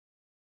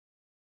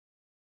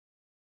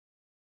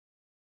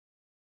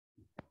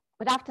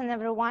Good afternoon,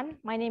 everyone.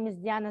 My name is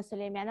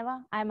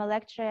Suleimenova. I'm a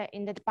lecturer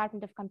in the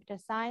Department of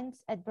Computer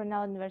Science at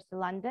Brunel University,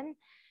 London.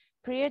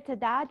 Prior to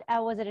that, I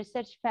was a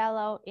research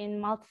fellow in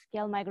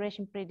multi-scale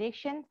migration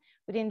prediction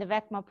within the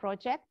VVUQ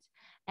project.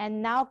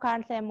 And now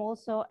currently I'm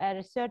also a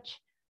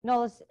research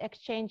knowledge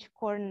exchange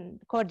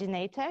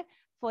coordinator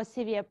for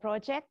CVA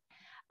project,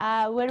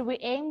 where we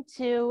aim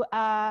to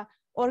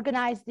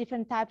organize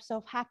different types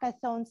of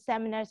hackathons,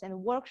 seminars, and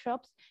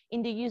workshops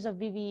in the use of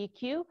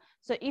VVUQ.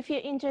 So if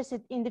you're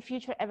interested in the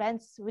future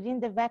events within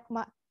the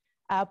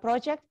VVUQ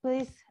project,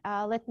 please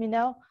let me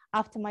know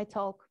after my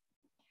talk.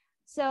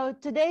 So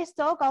today's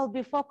talk, I'll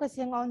be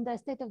focusing on the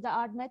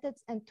state-of-the-art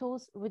methods and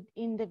tools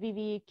within the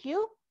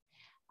VVUQ.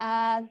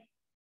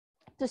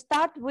 To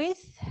start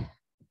with,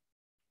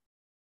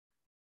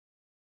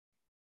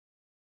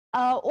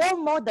 all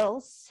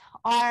models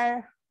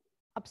are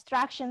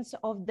abstractions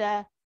of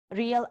the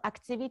real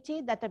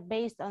activity that are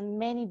based on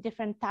many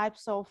different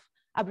types of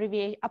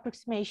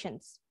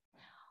approximations.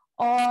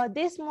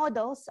 These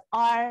models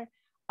are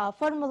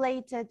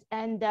formulated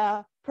and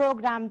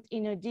programmed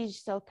in a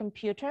digital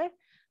computer,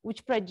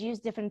 which produce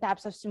different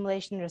types of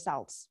simulation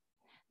results.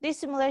 These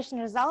simulation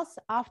results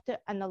after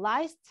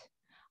analyzed,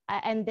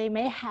 and they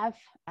may have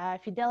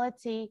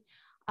fidelity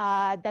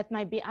that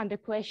might be under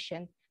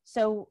question.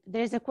 So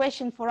there's a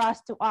question for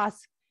us to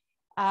ask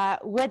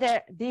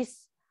whether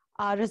these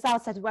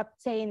results that we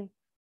obtain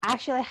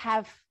actually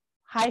have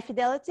high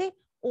fidelity,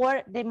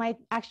 or they might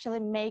actually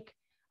make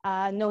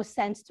no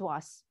sense to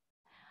us.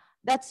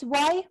 That's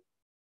why,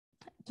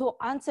 to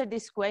answer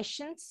these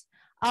questions,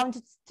 I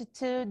wanted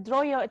to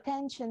draw your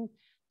attention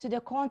to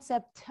the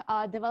concept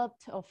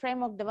developed or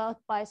framework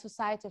developed by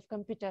Society of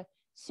Computer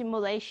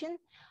Simulation.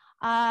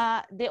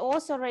 They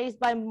also raised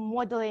by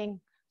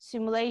modeling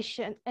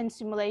simulation and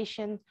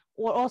simulation,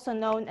 or also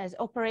known as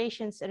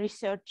operations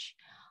research.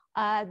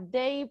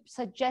 They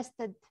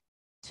suggested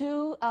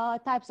two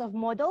types of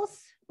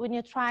models when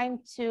you're trying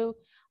to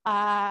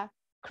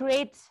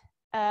create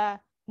a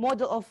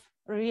model of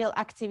real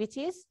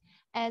activities,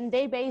 and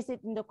they based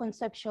it in the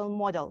conceptual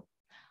model.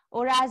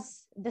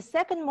 Whereas the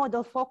second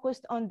model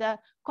focused on the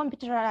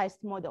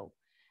computerized model.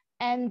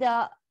 And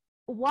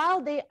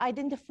while they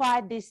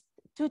identified these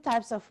two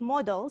types of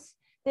models,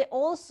 they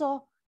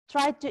also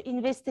tried to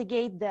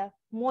investigate the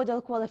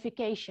model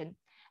qualification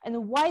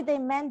and why they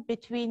meant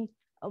between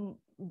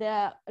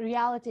the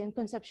reality and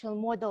conceptual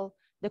model.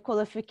 The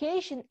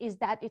qualification is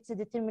that it's a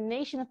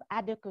determination of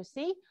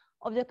adequacy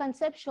of the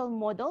conceptual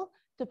model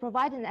to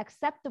provide an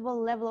acceptable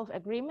level of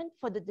agreement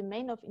for the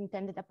domain of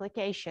intended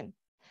application.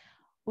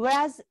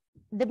 Whereas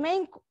the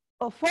main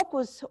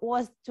focus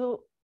was to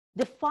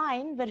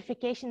define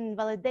verification and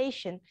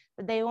validation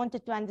that they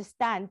wanted to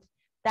understand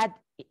that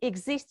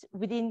exists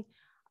within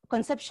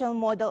conceptual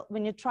model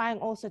when you're trying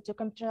also to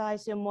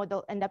computerize your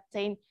model and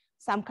obtain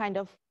some kind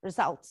of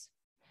results.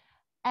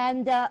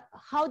 And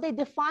how they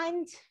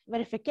defined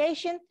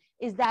verification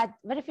is that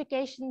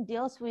verification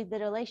deals with the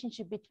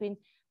relationship between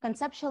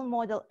conceptual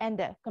model and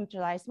the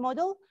computerized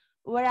model,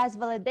 whereas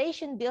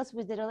validation deals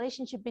with the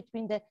relationship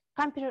between the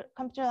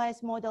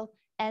computerized model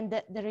and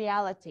the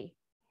reality.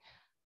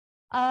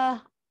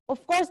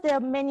 Of course, there are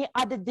many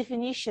other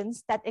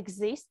definitions that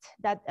exist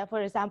that,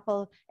 for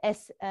example,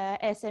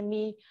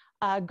 SME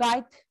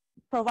guide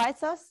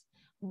provides us.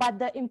 But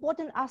the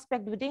important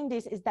aspect within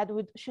this is that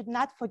we should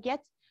not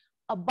forget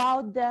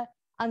about the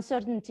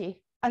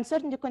uncertainty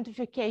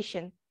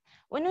quantification.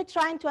 When we're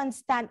trying to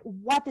understand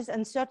what is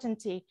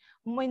uncertainty,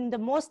 in the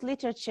most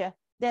literature,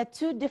 there are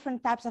two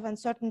different types of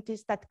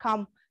uncertainties that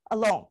come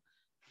along.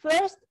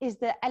 First is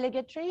the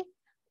aleatory,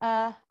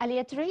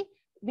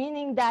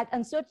 meaning that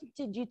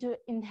uncertainty due to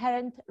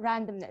inherent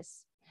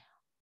randomness.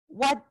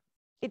 What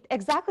it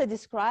exactly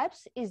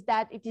describes is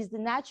that it is the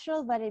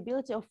natural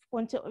variability of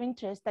quantity of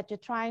interest that you're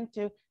trying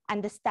to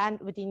understand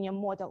within your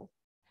model.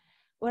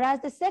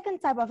 Whereas the second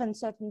type of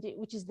uncertainty,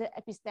 which is the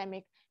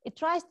epistemic, it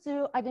tries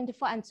to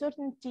identify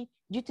uncertainty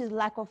due to the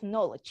lack of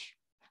knowledge.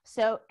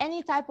 So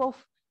any type of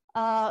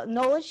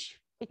knowledge,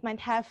 it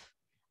might have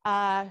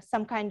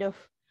some kind of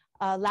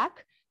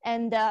lack,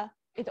 and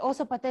it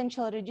also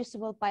potentially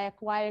reducible by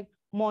acquiring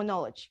more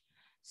knowledge.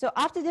 So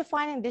after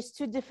defining these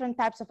two different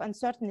types of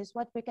uncertainties,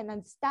 what we can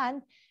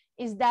understand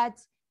is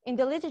that in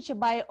the literature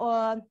by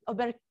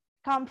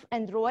Oberkampf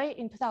and Roy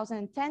in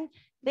 2010,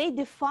 they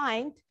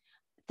defined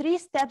 3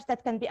 steps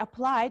that can be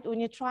applied when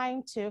you're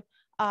trying to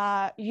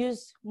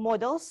use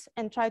models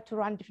and try to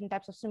run different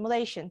types of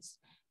simulations.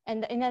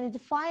 And in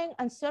identifying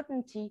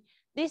uncertainty,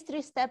 these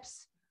 3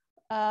 steps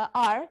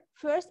are,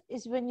 first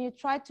is when you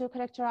try to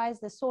characterize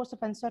the source of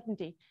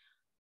uncertainty.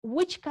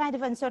 Which kind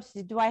of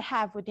uncertainty do I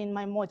have within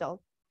my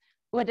model?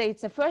 Whether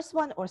it's the first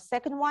one or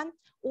second one,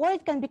 or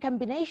it can be a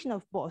combination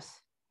of both.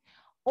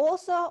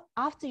 Also,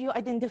 after you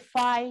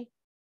identify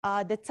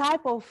the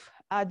type of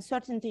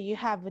uncertainty you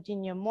have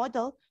within your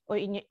model or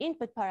in your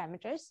input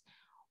parameters,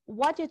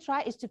 what you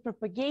try is to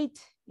propagate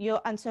your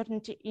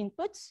uncertainty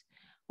inputs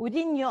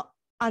within your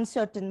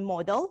uncertain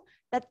model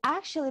that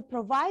actually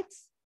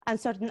provides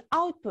uncertain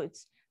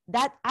outputs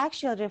that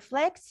actually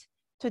reflects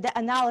to the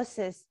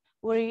analysis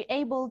where you're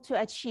able to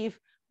achieve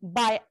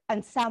by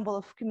ensemble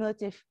of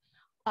cumulative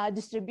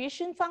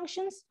distribution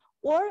functions,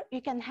 or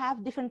you can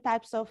have different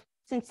types of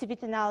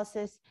sensitivity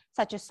analysis,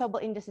 such as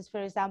Sobel indices,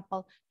 for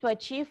example, to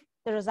achieve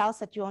the results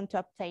that you want to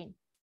obtain.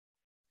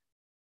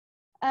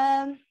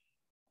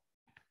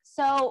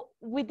 So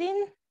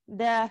within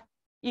the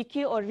EQ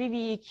or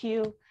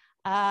VVUQ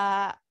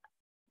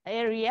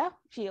area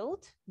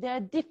field, there are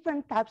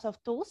different types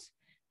of tools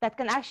that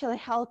can actually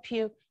help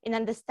you in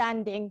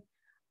understanding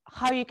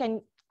how you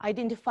can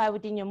identify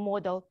within your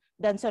model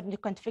the uncertainty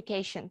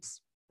quantifications.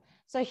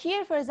 So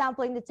here, for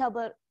example, in the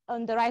table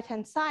on the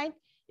right-hand side,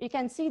 you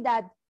can see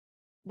that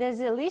there's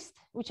a list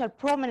which are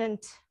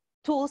prominent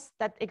tools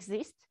that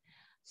exist.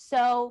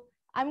 So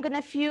I'm going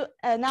to view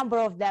a number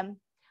of them,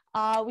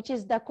 which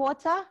is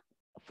Dakota,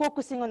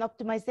 focusing on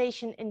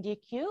optimization in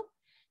DQ,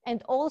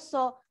 and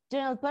also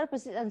general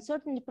purposes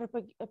uncertainty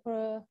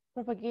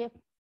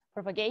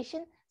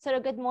propagation,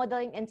 surrogate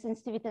modeling, and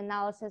sensitivity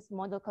analysis,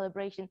 model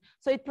calibration.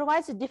 So it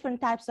provides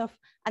different types of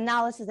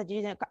analysis that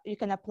you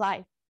can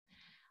apply.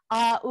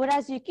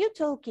 Whereas UQ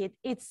Toolkit,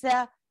 it's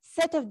a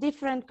set of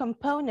different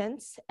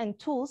components and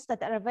tools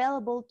that are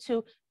available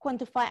to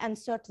quantify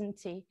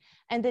uncertainty.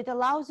 And it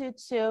allows you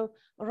to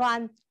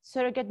run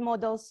surrogate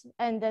models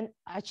and then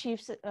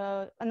achieve,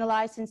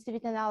 analyze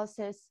sensitivity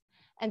analysis,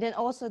 and then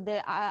also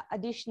the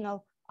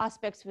additional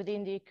aspects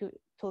within the UQ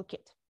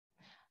Toolkit.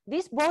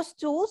 These both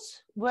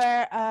tools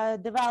were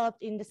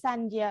developed in the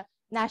Sandia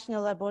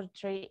National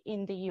Laboratory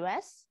in the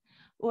US,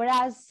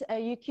 whereas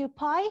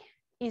UQPy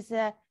is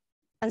a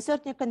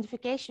uncertainty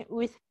quantification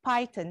with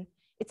Python.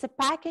 It's a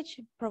package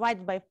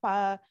provided by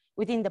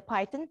within the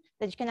Python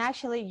that you can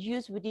actually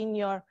use within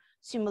your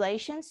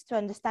simulations to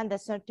understand the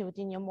uncertainty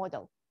within your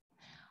model.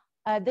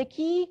 The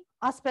key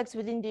aspects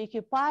within the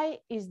UQPy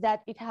is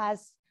that it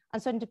has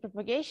uncertainty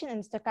propagation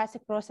and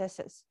stochastic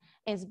processes.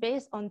 And it's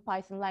based on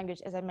Python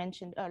language, as I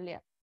mentioned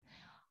earlier.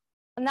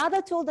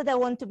 Another tool that I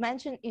want to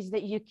mention is the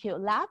UQ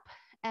Lab.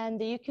 And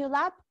the UQ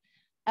Lab,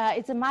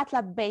 it's a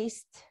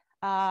MATLAB-based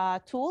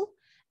tool.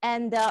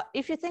 And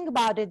if you think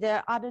about it, there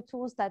are other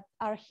tools that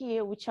are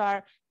here, which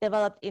are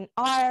developed in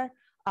R,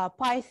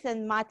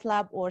 Python,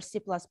 MATLAB, or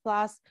C++,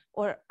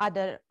 or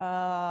other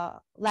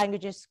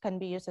languages can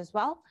be used as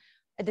well.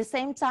 At the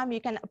same time,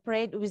 you can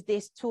operate with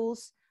these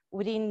tools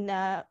within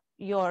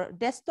your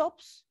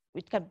desktops,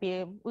 which can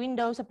be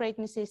Windows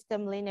operating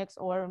system, Linux,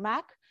 or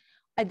Mac.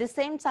 At the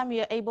same time,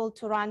 you're able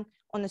to run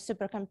on the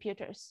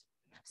supercomputers.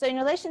 So in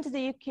relation to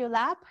the UQ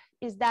Lab,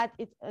 is that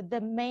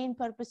the main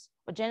purpose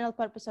or general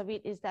purpose of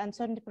it is the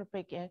uncertainty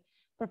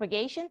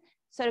propagation,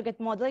 surrogate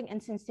modeling,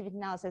 and sensitivity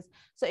analysis.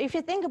 So if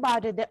you think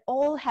about it, they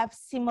all have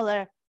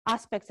similar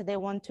aspects that they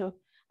want to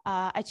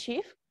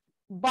achieve.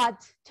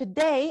 But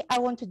today, I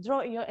want to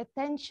draw your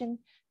attention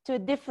to a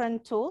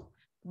different tool,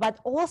 but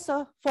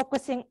also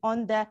focusing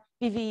on the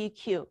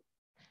VVUQ.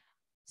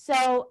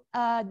 So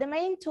the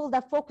main tool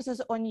that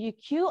focuses on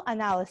UQ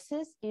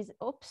analysis is,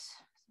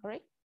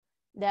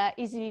 the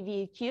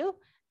EasyVVUQ,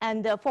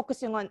 and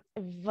focusing on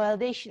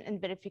validation and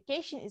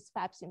verification is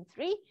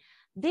FabSim3.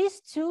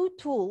 These two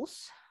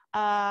tools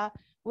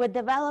were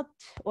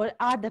developed or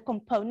are the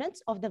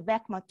components of the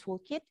VECMA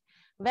toolkit.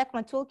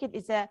 VECMA toolkit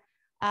is a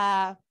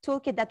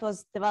toolkit that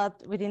was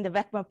developed within the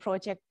VECMA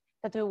project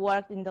that we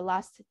worked in the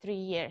last 3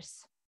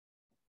 years.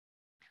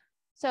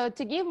 So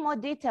to give more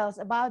details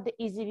about the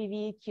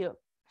EasyVVUQ,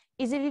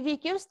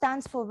 EasyVVUQ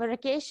stands for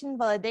Verification,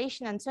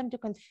 Validation, and Uncertainty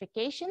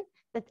Quantification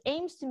that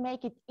aims to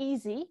make it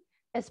easy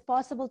as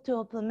possible to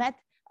implement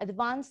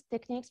advanced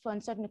techniques for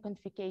uncertainty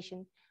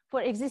quantification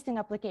for existing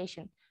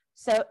application.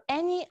 So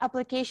any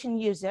application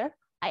user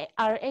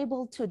are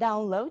able to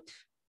download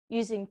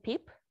using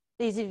PIP,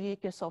 the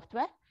EasyVVUQ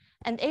software,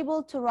 and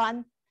able to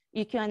run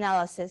UQ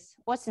analysis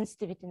or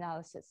sensitivity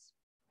analysis.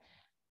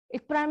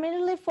 It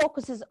primarily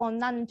focuses on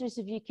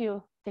non-intrusive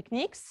UQ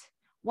techniques.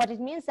 What it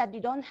means that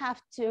you don't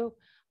have to,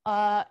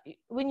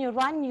 when you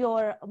run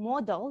your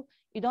model,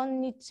 you don't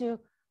need to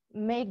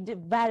make the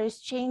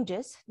various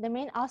changes. The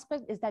main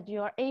aspect is that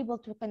you are able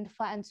to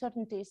quantify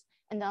uncertainties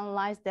and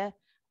analyze the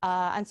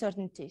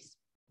uncertainties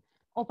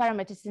or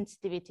parameter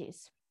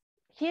sensitivities.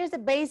 Here's the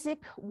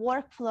basic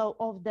workflow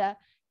of the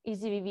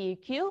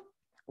EasyVVUQ.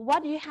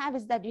 What you have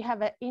is that you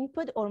have an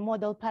input or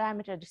model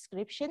parameter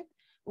description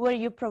where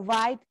you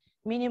provide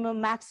minimum,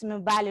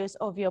 maximum values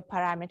of your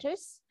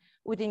parameters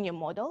within your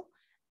model.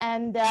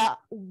 And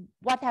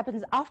what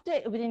happens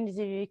after within the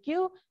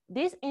EasyVVUQ,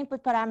 these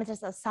input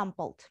parameters are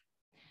sampled.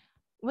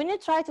 When you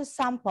try to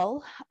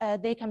sample,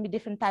 there can be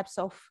different types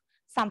of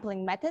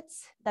sampling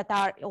methods that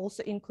are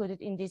also included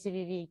in the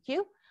EasyVVUQ.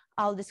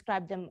 I'll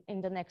describe them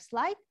in the next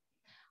slide.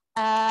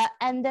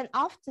 And then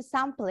after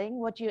sampling,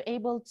 what you're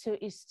able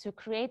to is to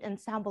create an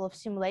ensemble of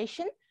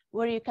simulation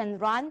where you can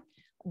run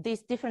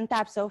these different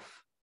types of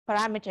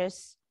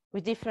parameters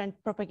with different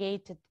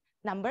propagated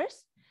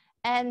numbers,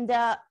 and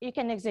you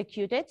can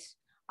execute it.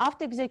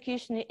 After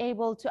execution, you're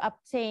able to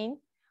obtain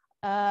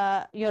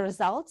your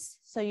results.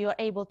 So you're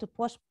able to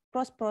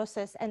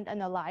post-process and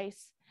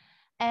analyze.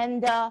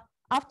 And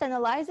after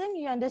analyzing,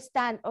 you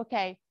understand,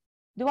 okay,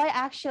 do I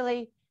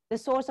actually, the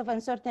source of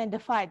uncertainty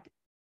identified,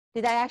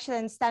 did I actually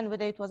understand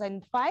whether it was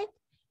identified?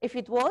 If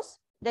it was,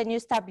 then you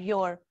stop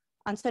your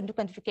uncertainty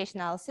quantification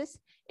analysis.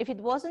 If it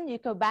wasn't, you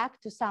go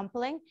back to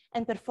sampling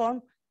and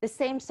perform the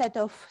same set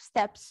of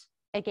steps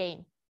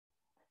again.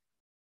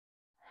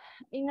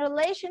 In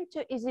relation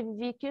to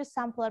EasyVVQ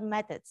sampler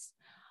methods,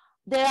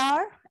 there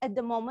are, at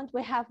the moment,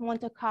 we have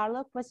Monte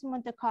Carlo,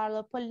 quasi-Monte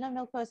Carlo,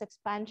 polynomial closed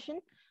expansion,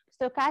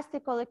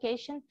 stochastic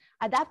collocation,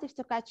 adaptive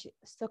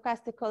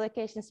stochastic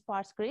collocation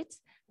sparse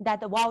grids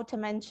that Wouter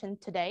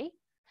mentioned today.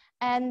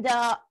 And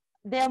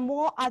there are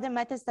more other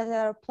methods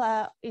that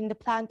are in the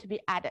plan to be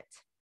added.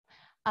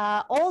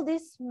 All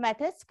these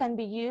methods can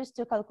be used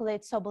to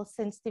calculate Sobel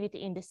sensitivity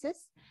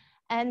indices.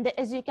 And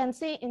as you can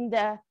see in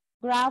the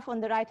graph on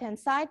the right-hand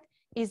side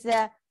is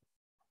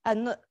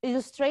an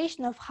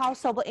illustration of how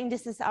Sobel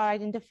indices are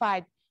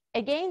identified.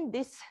 Again,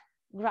 this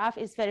graph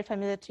is very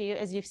familiar to you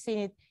as you've seen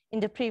it in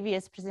the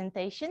previous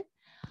presentation.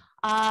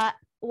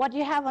 What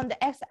you have on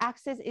the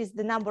x-axis is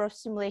the number of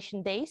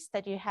simulation days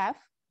that you have.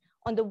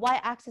 On the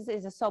y-axis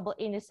is the Sobel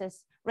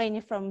indices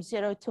ranging from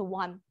 0 to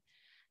 1.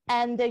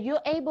 And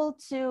you're able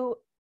to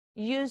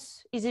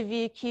use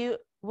EasyVVQ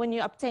when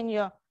you obtain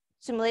your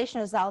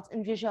simulation results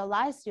and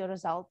visualize your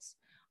results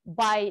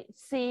by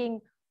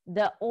seeing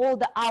all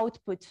the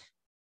output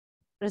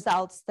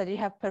results that you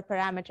have per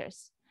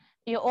parameters.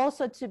 You're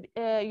also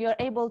you're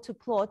able to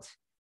plot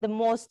the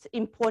most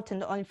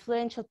important or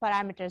influential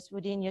parameters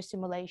within your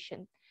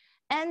simulation.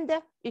 And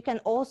you can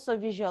also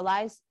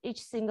visualize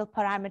each single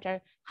parameter,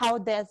 how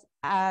there's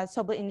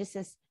Sobel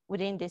indices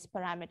within these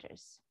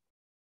parameters.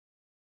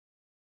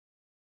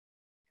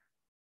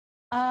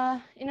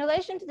 In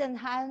relation to the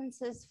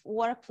enhances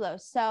workflow,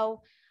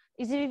 so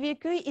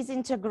EasyVVQ is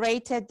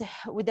integrated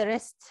with the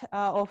rest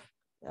of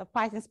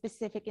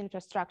Python-specific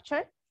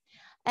infrastructure,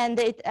 and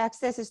it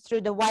accesses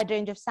through the wide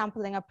range of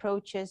sampling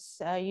approaches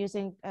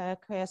using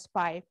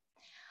QSPy.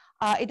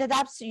 It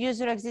adapts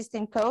user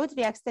existing code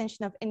via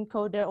extension of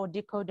encoder or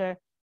decoder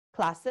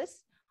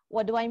classes.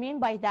 What do I mean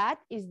by that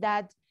is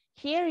that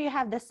here you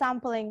have the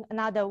sampling,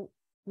 another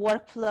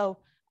workflow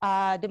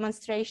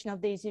demonstration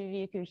of the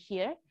EasyVVQ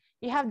here.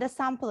 You have the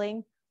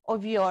sampling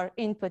of your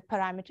input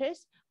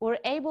parameters. We're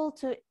able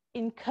to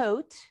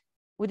encode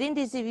within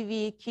the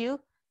EasyVVQ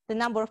the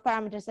number of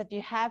parameters that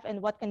you have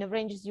and what kind of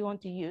ranges you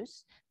want to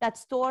use.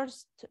 That's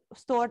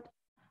stored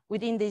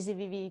within the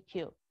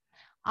EasyVVQ.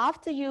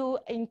 After you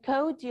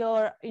encode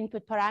your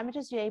input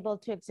parameters, you're able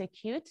to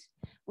execute,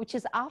 which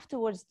is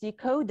afterwards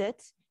decoded,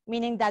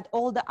 meaning that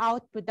all the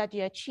output that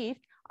you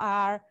achieved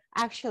are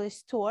actually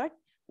stored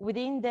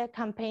within the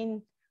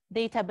campaign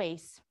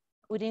database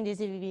within the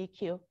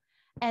EasyVVQ.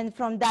 And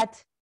from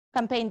that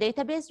campaign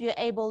database, you're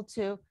able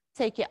to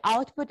take your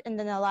output and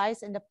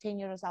analyze and obtain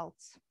your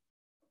results.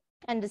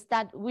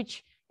 Understand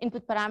which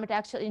input parameter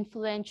actually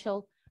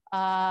influential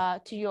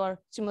to your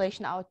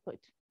simulation output.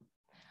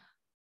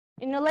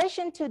 In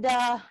relation to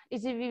the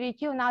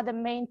EasyVVQ, now the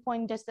main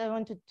point just I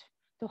wanted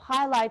to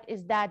highlight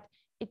is that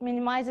it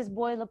minimizes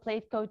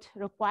boilerplate code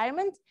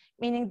requirements,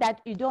 meaning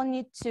that you don't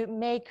need to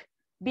make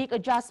big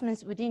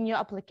adjustments within your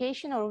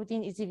application or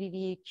within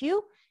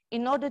EasyVVQ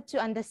in order to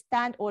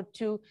understand or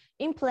to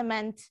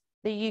implement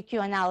the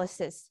UQ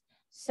analysis.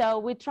 So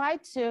we try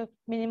to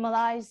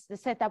minimize the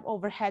setup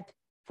overhead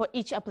for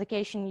each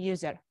application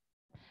user.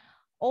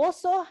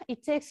 Also,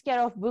 it takes care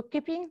of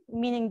bookkeeping,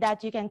 meaning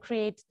that you can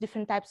create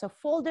different types of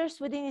folders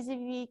within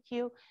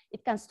EasyVVQ.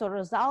 It can store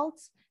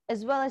results,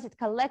 as well as it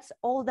collects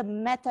all the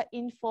meta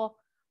info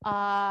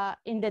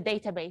in the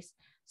database.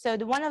 So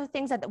one of the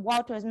things that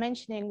Wouter was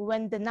mentioning,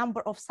 when the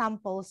number of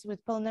samples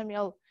with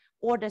polynomial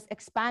orders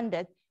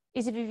expanded,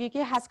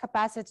 EasyVVQ has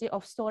capacity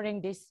of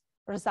storing these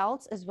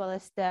results as well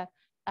as to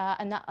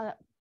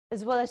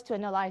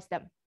analyze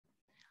them.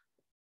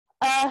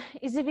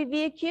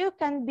 EasyVVQ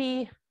can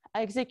be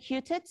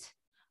executed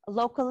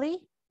locally,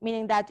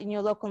 meaning that in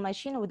your local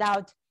machine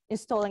without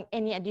installing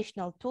any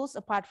additional tools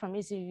apart from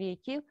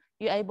EasyVVQ,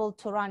 you're able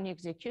to run your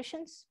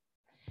executions.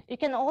 You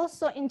can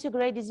also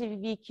integrate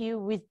EasyVVQ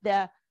with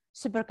the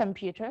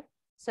supercomputer.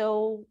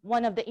 So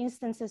one of the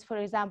instances, for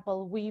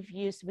example, we've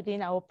used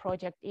within our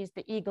project is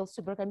the Eagle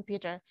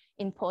supercomputer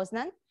in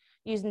Poznan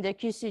using the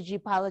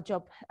QCG pilot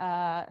job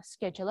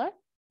scheduler.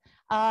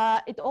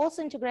 It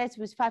also integrates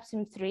with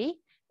FabSim3.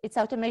 It's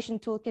automation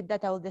toolkit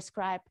that I will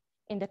describe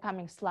in the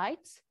coming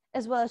slides,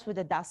 as well as with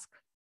the Dask.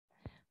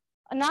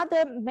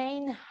 Another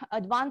main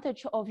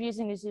advantage of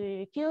using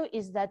EasyVVQ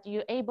is that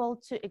you're able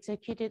to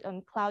execute it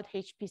on cloud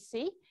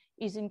HPC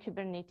using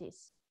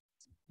Kubernetes.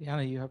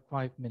 Diana, you have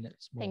 5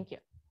 minutes more. Thank you.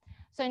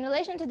 So in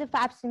relation to the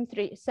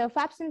FabSim3, so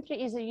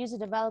FabSim3 is a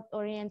user-developed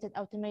oriented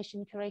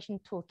automation curation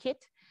toolkit.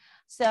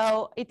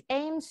 So it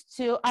aims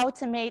to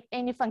automate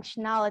any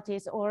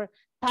functionalities or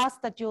tasks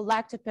that you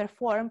like to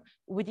perform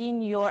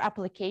within your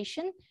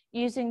application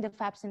using the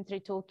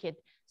FabSim3 toolkit.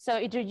 So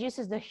it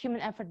reduces the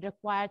human effort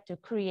required to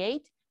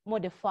create,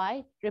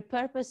 modify,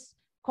 repurpose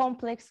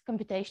complex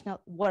computational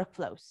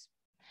workflows.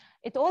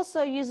 It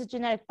also uses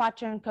generic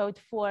pattern code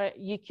for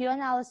UQ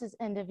analysis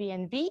and the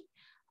VNV.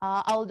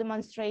 I will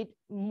demonstrate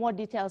more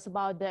details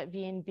about the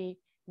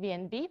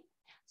VNB.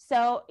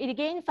 So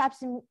again,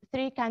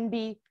 FABSIM3 can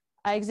be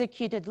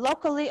executed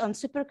locally on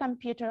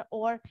supercomputer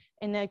or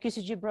in a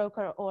QCG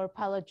broker or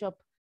pilot job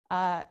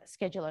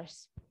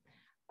schedulers.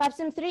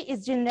 FABSIM3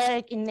 is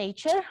generic in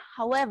nature.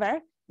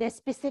 However, the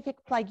specific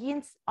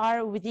plugins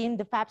are within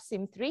the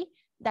FABSIM3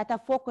 that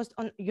are focused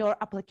on your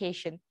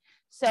application.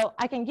 So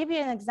I can give you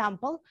an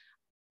example.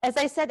 As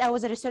I said, I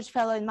was a research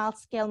fellow in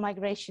multi-scale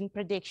migration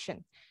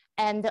prediction,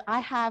 and I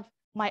have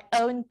my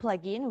own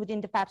plugin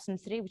within the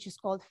FABSIM3, which is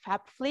called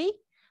FabFlea,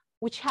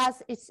 which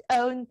has its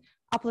own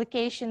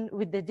application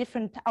with the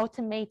different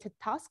automated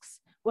tasks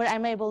where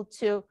I'm able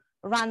to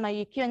run my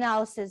UQ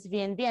analysis,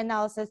 VNB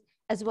analysis,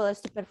 as well as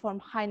to perform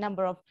high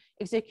number of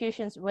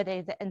executions,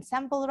 whether the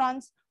ensemble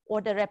runs or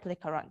the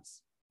replica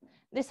runs.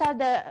 These are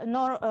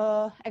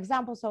the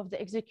examples of the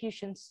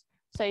executions.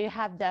 So you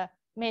have the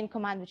main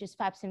command, which is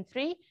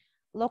FABSIM3,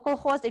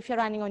 localhost if you're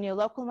running on your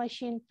local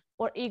machine,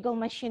 or Eagle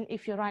machine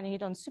if you're running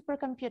it on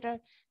supercomputer.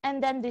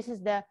 And then this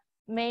is the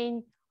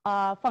main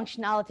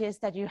functionalities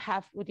that you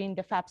have within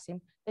the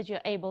FABSIM that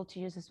you're able to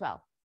use as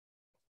well.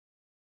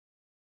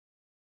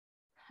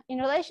 In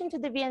relation to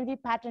the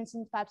VNV patterns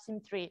in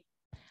FABSIM3,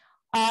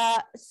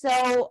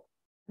 so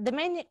the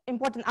main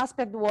important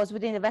aspect was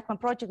within the VECMA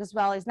project as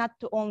well is not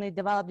to only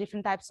develop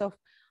different types of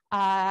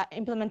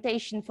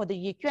implementation for the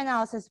UQ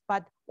analysis,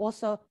 but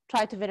also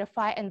try to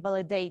verify and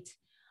validate.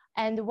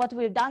 And what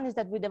we've done is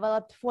that we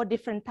developed 4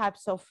 different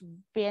types of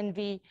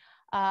VNV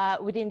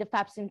within the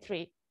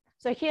FABSIM3.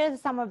 So here's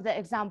some of the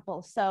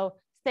examples. So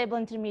stable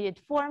intermediate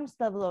forms,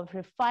 level of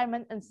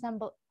refinement,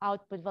 ensemble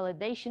output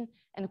validation,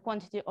 and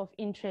quantity of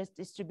interest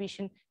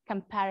distribution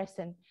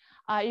comparison.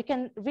 You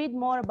can read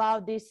more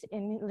about this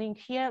in link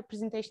here.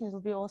 Presentations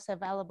will be also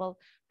available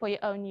for your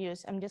own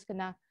use. I'm just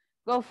gonna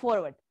go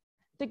forward.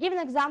 To give an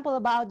example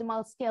about the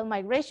multi-scale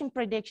migration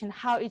prediction,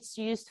 how it's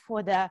used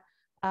for the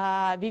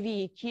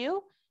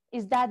VVUQ,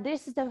 is that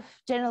this is the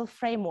general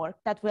framework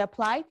that we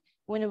applied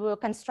when we were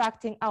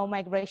constructing our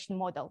migration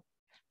model.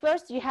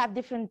 First, you have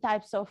different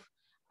types of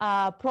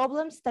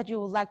problems that you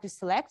would like to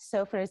select.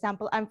 So for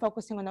example, I'm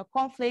focusing on a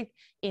conflict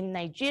in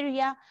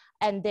Nigeria,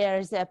 and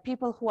there's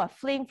people who are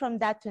fleeing from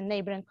that to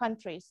neighboring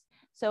countries.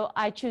 So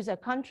I choose a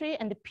country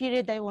and the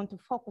period I want to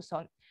focus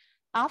on.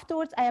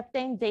 Afterwards, I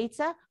obtain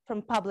data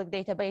from public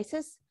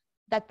databases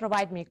that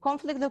provide me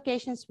conflict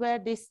locations where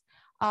these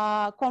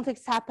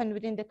conflicts happen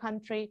within the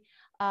country,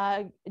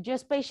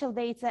 geospatial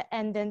data,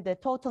 and then the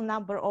total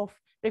number of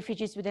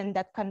refugees within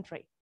that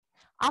country.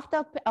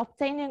 After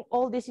obtaining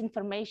all this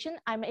information,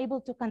 I'm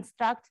able to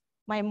construct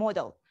my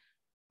model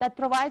that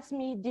provides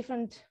me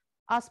different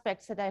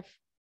aspects that I've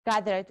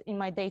gathered in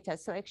my data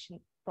selection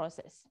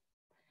process.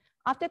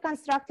 After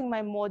constructing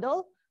my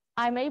model,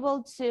 I'm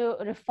able to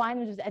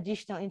refine with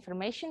additional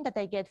information that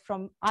I get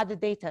from other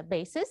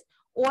databases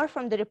or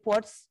from the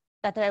reports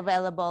that are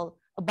available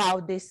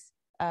about this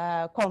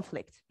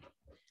conflict.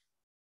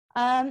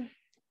 And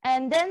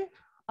then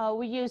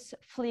we use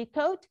Flea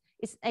code.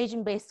 It's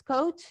agent-based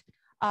code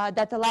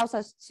that allows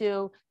us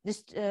to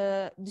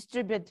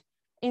distribute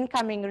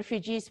incoming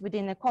refugees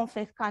within a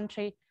conflict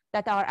country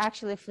that are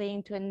actually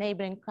fleeing to a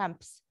neighboring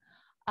camps.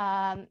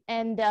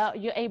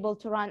 You're able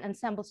to run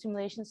ensemble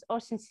simulations or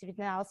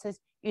sensitivity analysis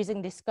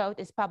using this code.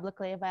 Is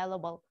publicly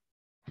available.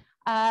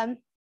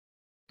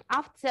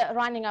 After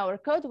running our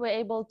code, we're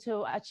able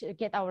to actually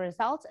get our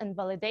results and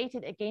validate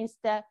it against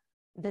the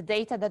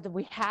data that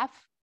we have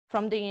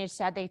from the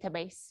UNHCR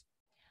database.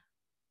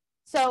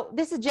 So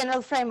this is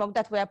general framework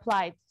that we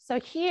applied. So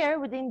here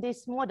within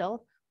this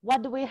model,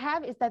 what do we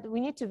have is that we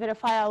need to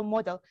verify our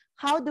model.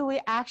 How do we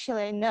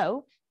actually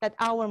know that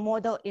our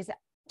model is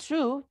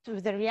true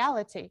to the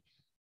reality?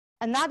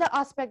 Another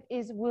aspect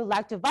is we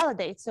like to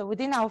validate. So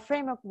within our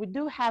framework, we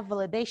do have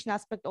validation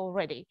aspect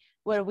already,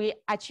 where we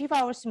achieve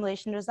our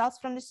simulation results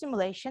from the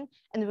simulation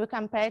and we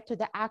compare it to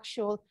the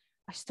actual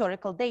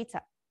historical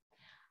data.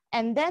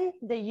 And then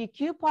the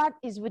UQ part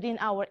is within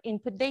our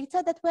input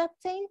data that we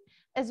obtain,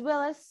 as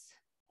well as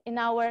in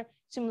our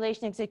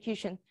simulation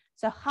execution.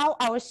 So how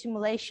our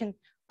simulation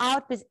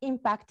output is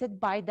impacted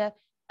by the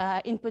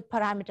input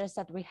parameters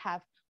that we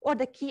have, or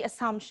the key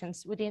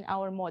assumptions within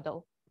our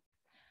model.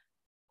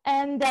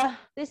 And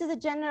this is a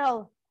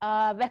general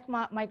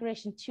VECMA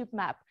migration tube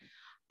map,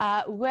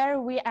 where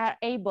we are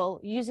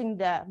able, using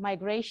the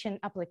migration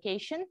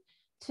application,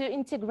 to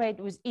integrate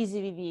with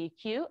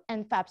EasyVVUQ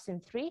and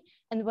FABSIM3,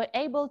 and we're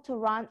able to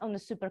run on a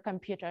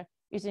supercomputer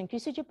using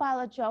QCG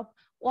pilot job,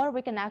 or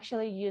we can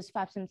actually use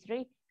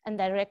FABSIM3 and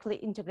directly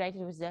integrate it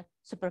with the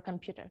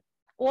supercomputer.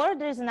 Or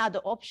there's another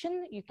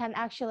option. You can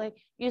actually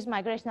use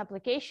migration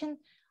application,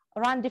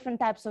 run different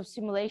types of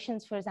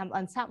simulations, for example,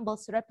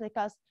 ensembles,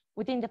 replicas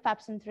within the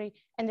FABSIM3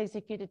 and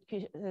execute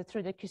it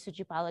through the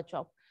QCG pilot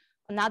job.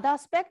 Another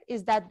aspect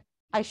is that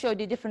I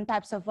showed you different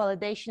types of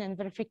validation and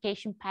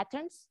verification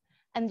patterns.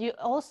 And you're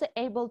also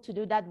able to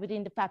do that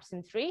within the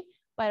FABSIM3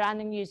 by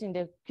running using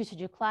the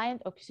QCG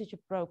client or QCG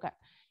broker.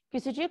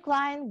 QCG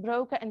client,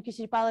 broker, and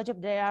QCG pilot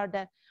job, they are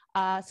the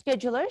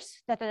schedulers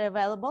that are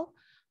available.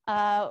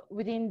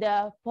 within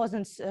the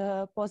Posen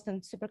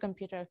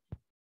supercomputer.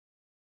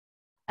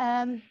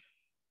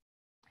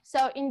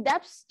 So in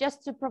depth,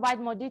 just to provide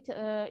more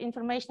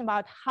information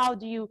about how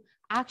do you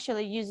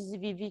actually use the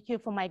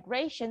VVUQ for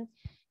migration,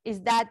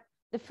 is that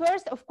the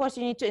first, of course,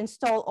 you need to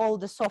install all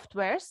the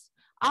softwares.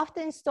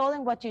 After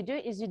installing, what you do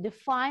is you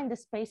define the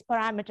space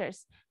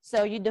parameters.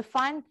 So you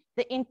define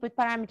the input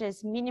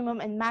parameters,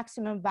 minimum and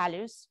maximum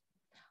values.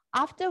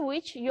 After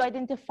which you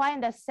identify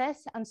and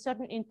assess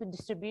uncertain input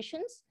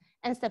distributions.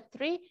 And step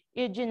 3,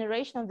 your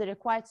generation of the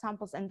required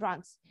samples and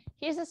runs.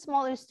 Here's a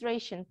small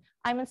illustration.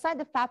 I'm inside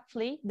the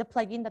FabFLE, the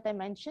plugin that I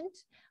mentioned.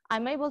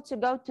 I'm able to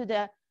go to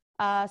the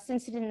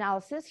sensitivity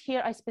analysis.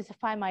 Here I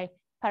specify my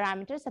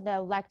parameters that I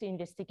would like to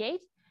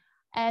investigate.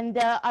 And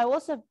I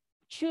also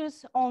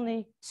choose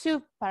only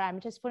 2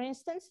 parameters, for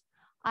instance.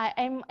 I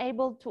am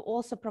able to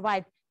also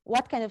provide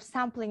what kind of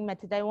sampling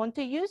method I want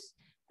to use.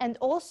 And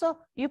also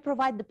you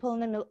provide the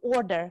polynomial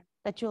order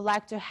that you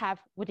like to have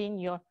within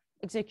your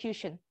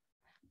execution.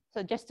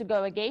 So just to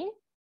go again,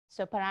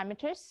 so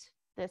parameters,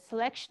 the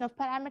selection of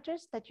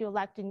parameters that you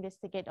like to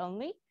investigate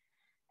only,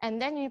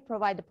 and then you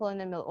provide the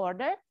polynomial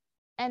order,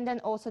 and then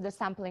also the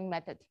sampling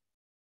method.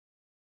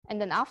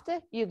 And then after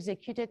you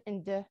execute it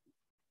in the,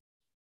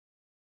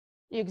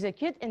 you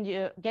execute and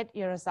you get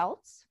your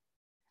results.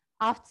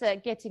 After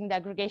getting the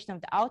aggregation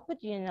of the output,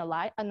 you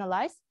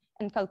analyze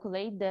and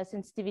calculate the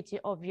sensitivity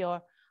of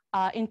your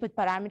input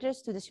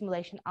parameters to the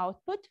simulation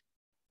output.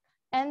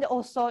 And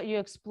also you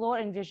explore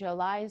and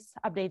visualize,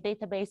 update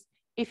database.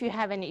 If you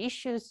have any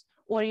issues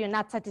or you're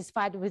not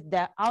satisfied with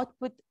the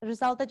output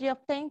result that you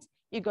obtained,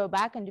 you go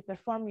back and you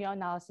perform your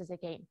analysis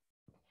again.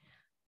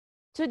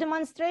 To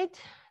demonstrate,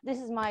 this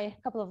is my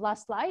couple of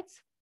last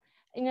slides.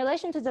 In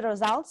relation to the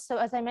results, so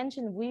as I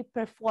mentioned, we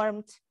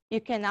performed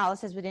VVUQ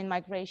analysis within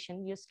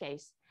migration use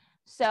case.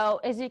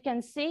 So as you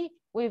can see,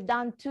 we've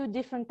done 2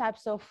 different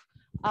types of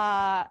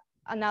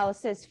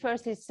analysis.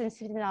 First is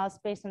sensitivity analysis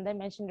based on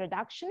dimension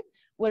reduction,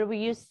 where we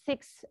use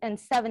 6 and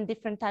 7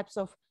 different types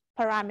of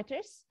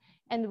parameters.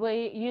 And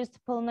we used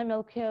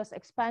polynomial chaos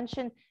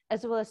expansion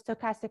as well as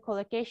stochastic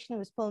collocation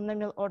with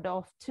polynomial order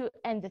of 2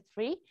 and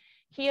 3.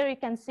 Here you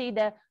can see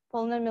the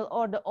polynomial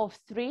order of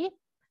 3.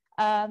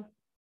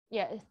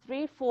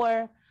 3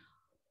 for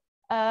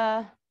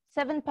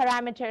 7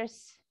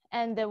 parameters.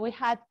 And we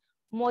had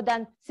more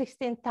than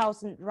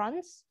 16,000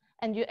 runs.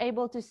 And you're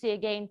able to see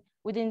again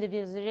within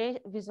the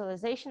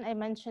visualization I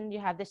mentioned, you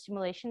have the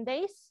simulation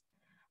days.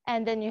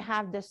 And then you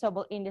have the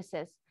Sobol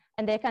indices.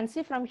 And I can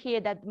see from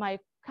here that my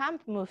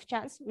camp move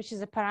chance, which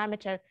is a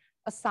parameter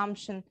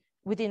assumption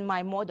within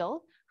my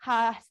model,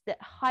 has the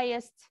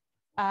highest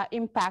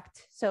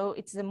impact. So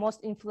it's the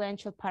most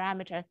influential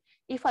parameter.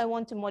 If I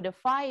want to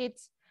modify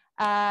it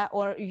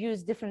or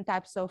use different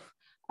types of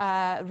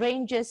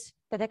ranges,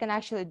 that I can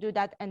actually do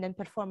that and then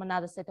perform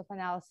another set of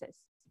analysis.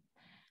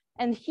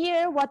 And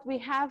here what we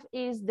have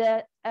is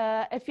the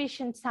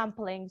efficient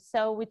sampling.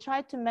 So we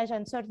try to measure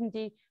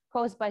uncertainty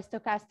caused by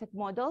stochastic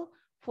model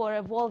for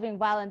evolving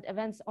violent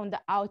events on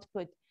the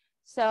output.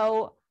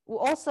 So we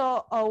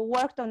also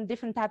worked on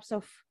different types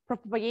of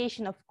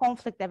propagation of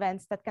conflict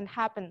events that can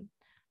happen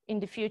in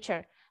the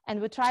future.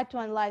 And we try to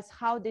analyze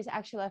how this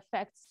actually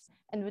affects,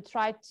 and we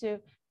try to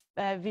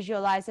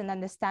visualize and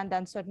understand the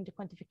uncertainty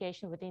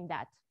quantification within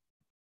that.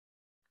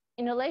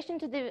 In relation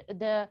to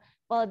the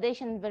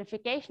validation and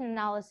verification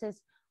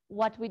analysis,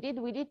 what we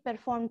did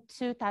perform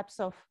 2 types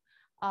of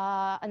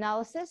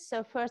analysis.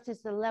 So first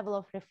is the level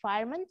of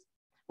refinement,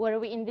 where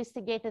we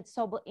investigated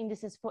Sobol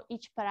indices for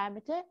each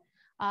parameter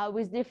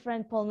with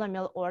different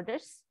polynomial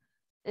orders,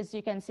 as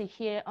you can see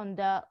here on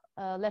the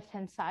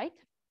left-hand side.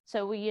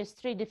 So we use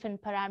 3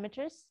 different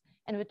parameters,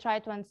 and we try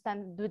to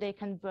understand, do they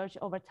converge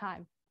over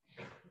time?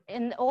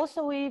 And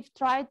also we've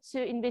tried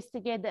to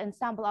investigate the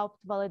ensemble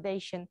output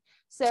validation.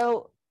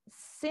 So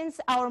since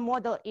our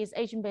model is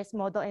agent-based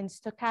model and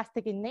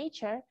stochastic in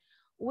nature,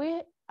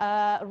 we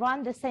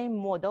run the same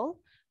model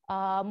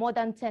more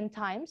than 10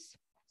 times.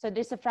 So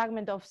there's a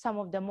fragment of some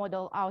of the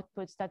model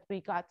outputs that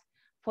we got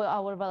for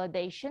our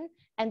validation.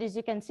 And as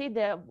you can see,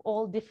 they're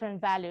all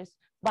different values,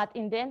 but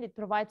in the end, it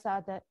provides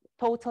the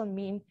total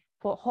mean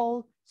for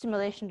whole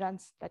simulation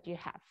runs that you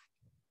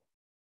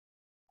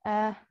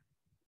have.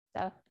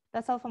 So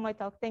that's all for my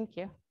talk. Thank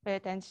you for your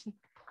attention.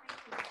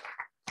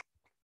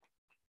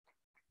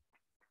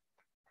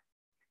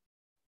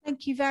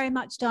 Thank you very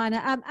much,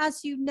 Dinah.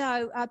 As you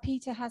know,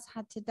 Peter has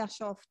had to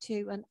dash off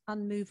to an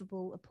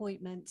unmovable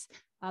appointment,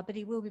 but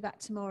he will be back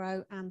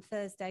tomorrow and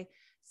Thursday.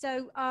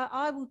 So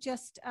I will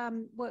just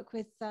work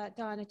with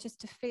Dinah just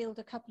to field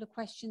a couple of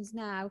questions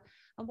now.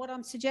 And what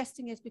I'm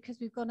suggesting is, because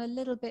we've gone a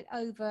little bit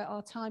over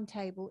our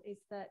timetable, is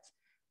that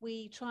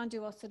we try and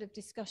do our sort of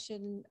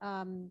discussion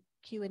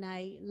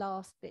Q&A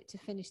last bit to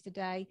finish the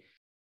day.